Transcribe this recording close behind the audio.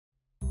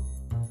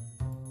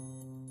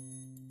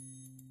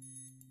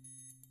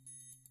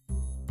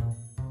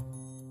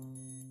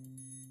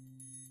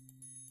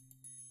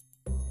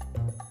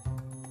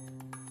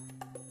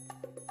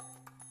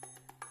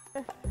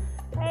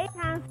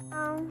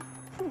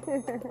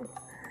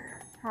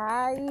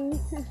Hi.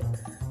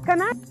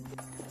 Can I?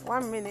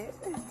 1 minute.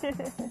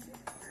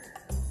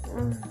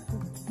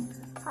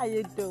 How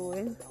you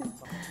doing?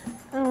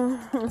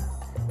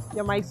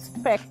 You're my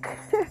speck.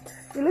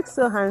 You look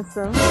so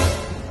handsome.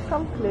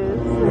 Come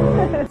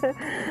close.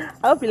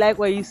 I hope you like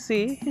what you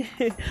see.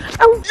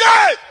 Oh,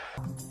 yeah!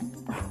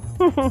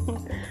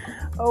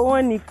 Oh,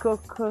 one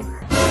coco.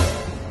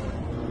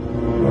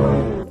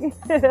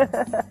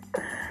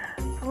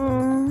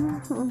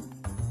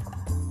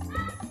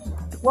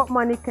 What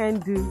money can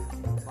do?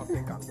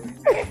 Nothing can do.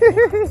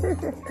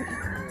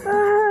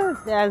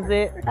 That's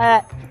it.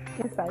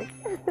 Inside.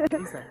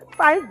 Inside.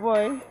 Fine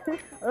boy.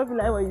 I hope you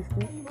like what you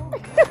see.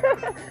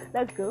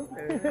 Let's go.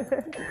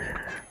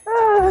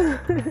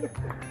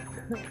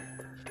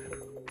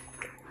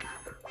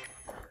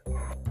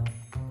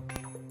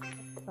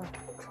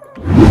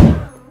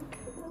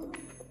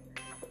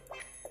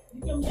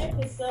 You can make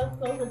yourself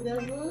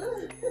comfortable.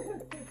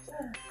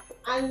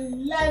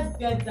 And let's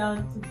get down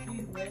to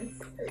business.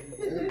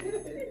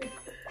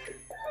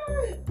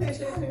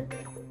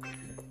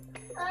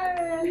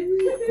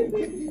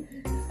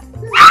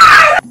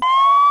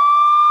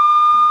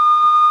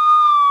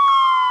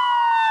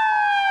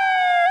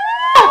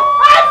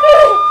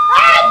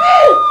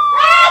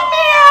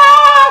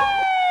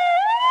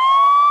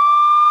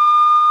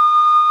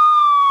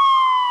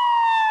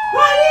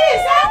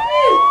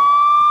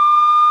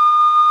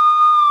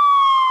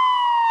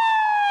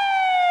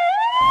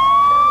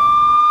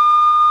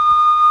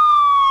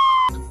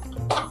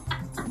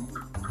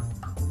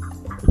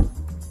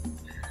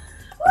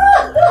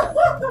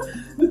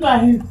 Look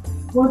at him.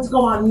 Want to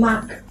come and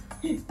knock.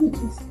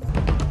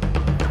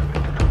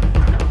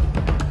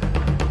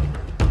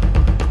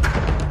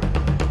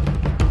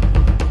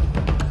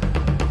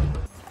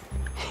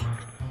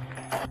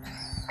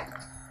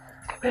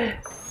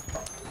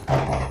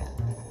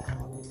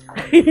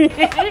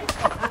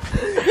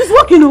 It's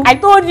working. I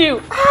told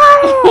you.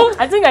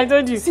 I think I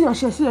told you. See your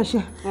share, see your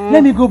share.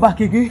 Let me go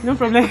back again. No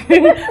problem.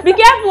 Be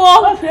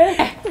careful. Okay.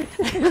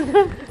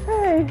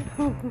 Hey.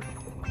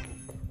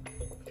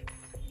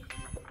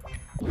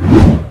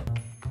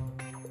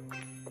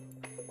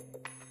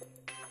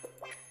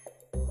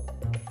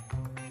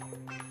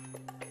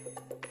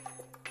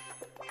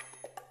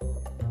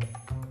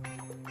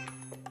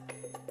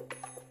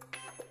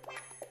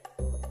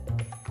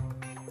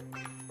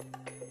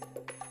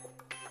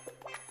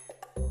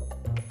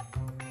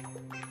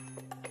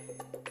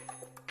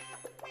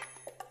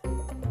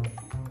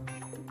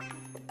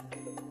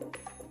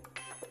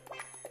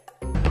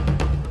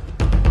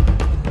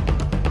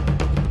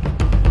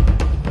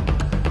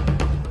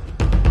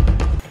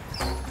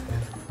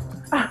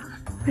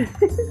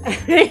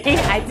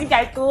 I think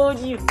I told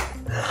you.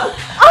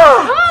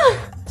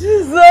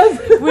 Jesus!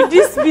 With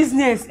this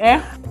business,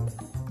 eh?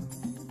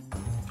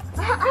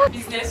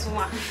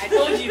 Businesswoman, I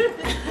told you.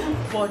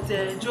 But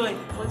Joy,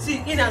 but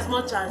see, in as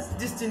much as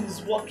this thing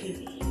is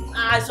working,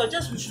 I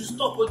suggest we should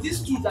stop. But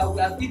these two that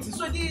we are eating,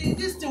 so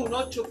this thing will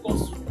not choke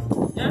us.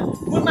 Yeah?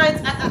 We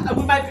might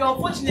be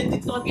unfortunate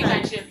in third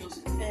time.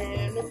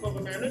 No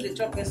problem. I know the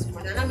chop first,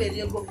 man. And I'm a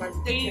real good man.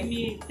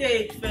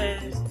 Take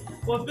first.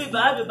 But babe, I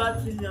have a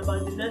bad feeling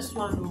about the next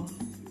one. Oh.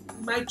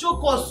 My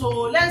choke us, so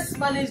let's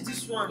manage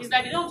this one. It's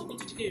like they don't want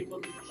to go to the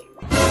Republic.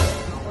 I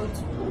want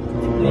to go to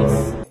the place.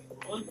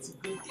 I want to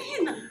go.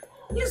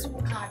 Let's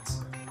work hard.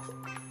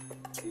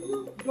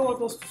 You don't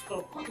want us to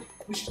stop.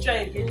 We should try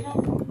again.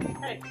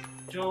 Hey.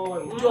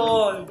 Joy,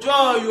 oh.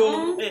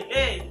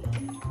 Hey.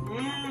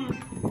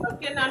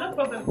 Okay, now no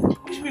problem.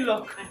 Wish me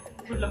luck.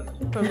 Good luck.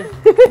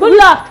 Good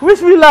luck.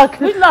 Wish me luck.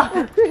 Good luck.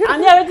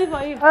 I'm here waiting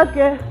for you.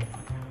 Okay.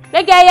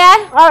 Take care,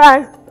 yeah?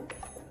 Alright.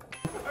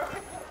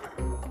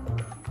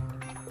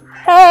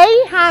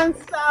 Hey,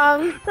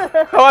 handsome.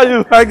 How are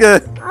you? Hi, girl.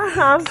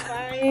 I'm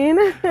fine.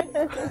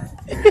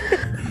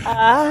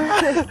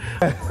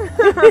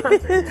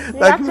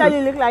 You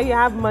actually look like you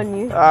have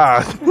money.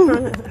 I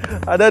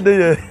don't know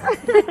yet.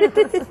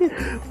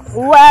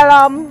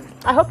 Well,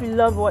 I hope you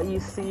love what you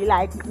see,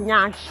 like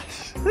Nyash.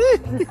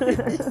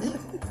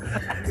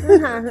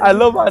 I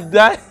love her,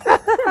 Dad.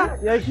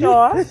 You're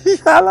sure?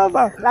 I love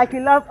her. Like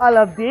you love all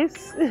of this?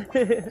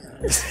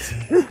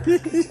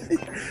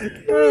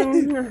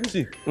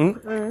 See,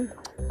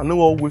 I don't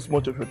want to waste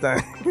much of your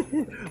time.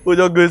 We'll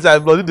just go inside,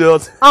 bloody the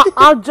house.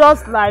 I'll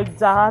just like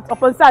that.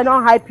 Upon say I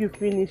don't hype you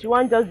finish. You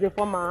want just the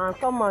form and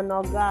come on,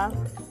 Oga.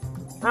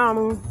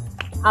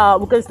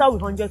 We can start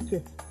with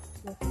 100K.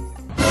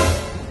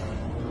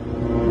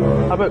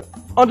 I bet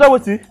 100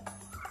 what?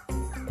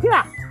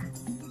 Yeah.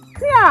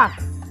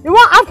 You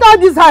want after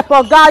this hype,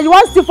 Oga, you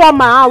want to see for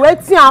my hand,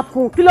 waiting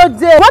happen. Kilo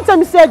day. What time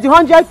you say the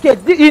 100K?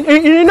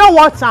 You know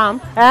what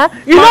time?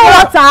 You know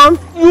what time?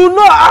 You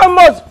know how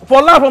much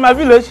for land for my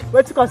village?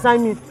 Wait to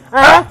consign me.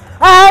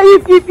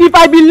 If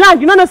I be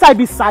land, you know I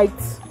be sight.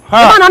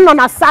 I'm on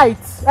a site.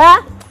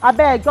 I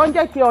beg,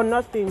 100K or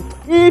nothing.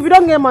 If you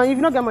don't get money,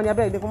 I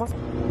beg, they come out.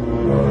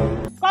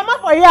 Come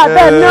out for here, I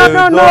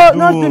beg.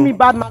 No, do me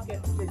bad market.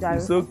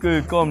 It's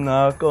okay, come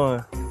now,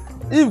 come.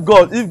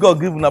 if God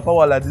give una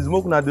power like this,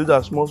 make una do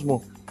that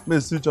small. May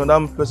switch on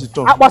that person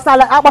turn.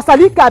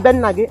 Akpasali ka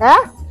benagi,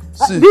 eh?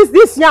 See.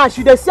 This yarn,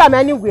 should they see am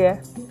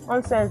anywhere?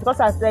 Nonsense,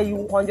 because I tell you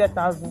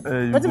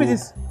 100,000. What is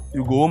this?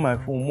 You go hold my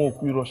phone, more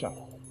quick Russia.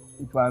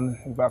 If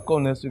I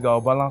come next week,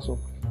 I'll balance up.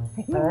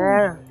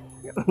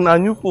 Na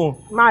new phone.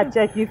 Ma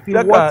check if you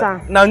want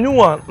am. Na new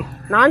one.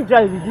 Na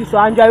Android with this, so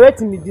Android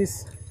waiting with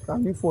this. Na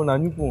new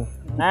phone.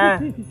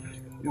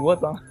 You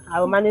want am? I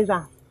will manage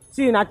am.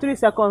 See you na 3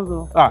 seconds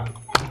o.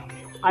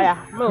 Aya,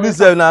 no waste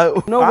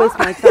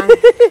my time.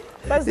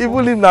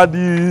 Even if na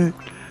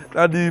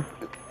the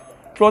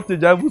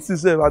frontage I put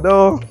system, I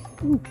don't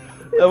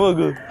ever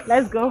go.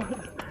 Let's go.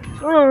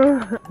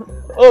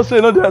 Oh, so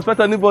you no dey respect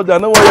anybody. I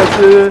know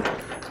what you say.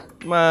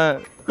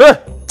 Hey,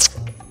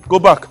 go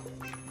back.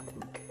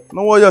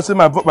 No what you say.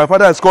 My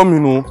father is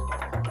coming. No.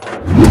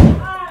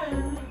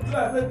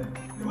 The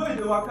way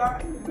you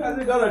waka, you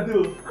guys gotta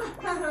do.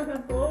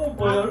 Oh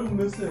boy, your room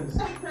makes sense.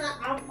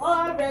 I'm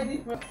all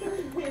ready.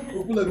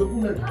 Open leg.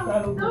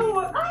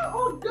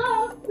 Oh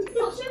God!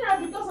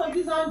 Shey because of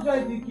this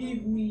Android you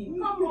give me.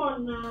 Come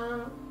on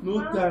now. No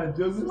time,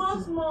 just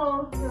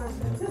small.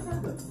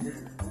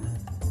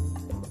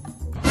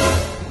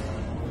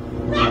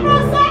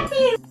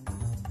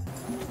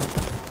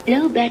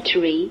 Low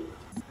battery.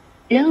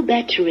 Low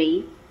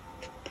battery.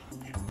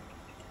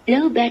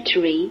 Low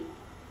battery.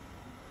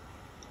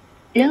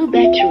 Low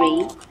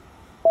battery.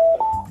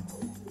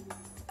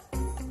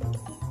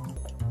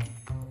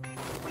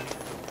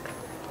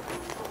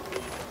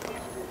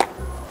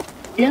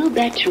 Low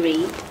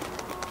battery.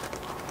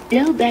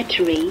 Low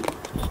battery.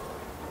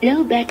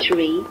 Low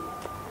battery.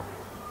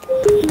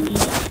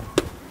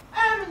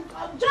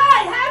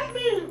 Joy, help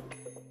me!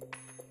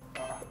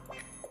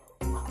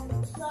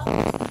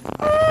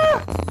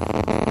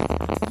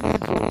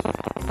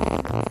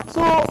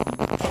 So,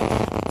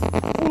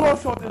 who was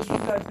shot the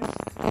street like this?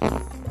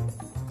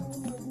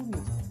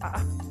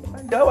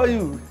 How are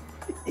you?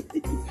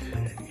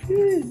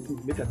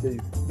 Make I tell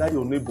you, that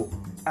your neighbor,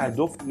 I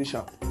don't finish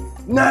am.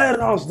 9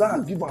 rounds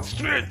down, give her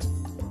straight.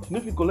 You know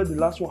if you collect the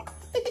last one.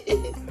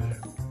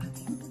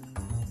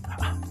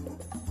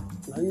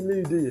 Now you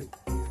lay there.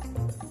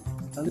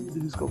 Now let me do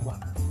this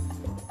compound.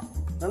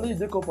 Now let you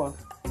take compound.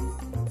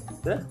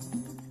 Yeah?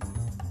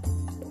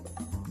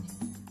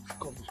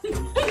 Come.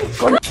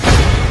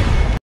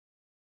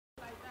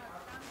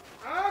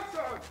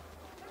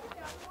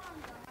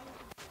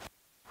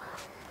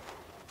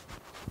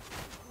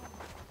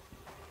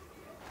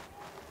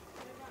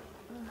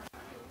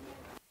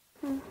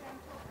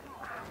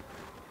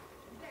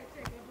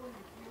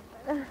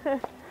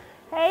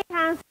 Hey,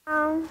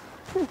 handsome.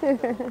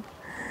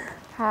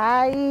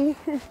 Hi.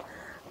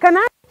 Can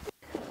I?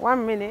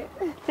 1 minute.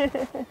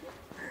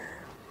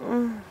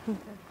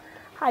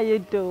 How you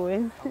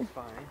doing? I'm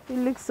fine. You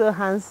look so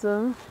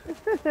handsome.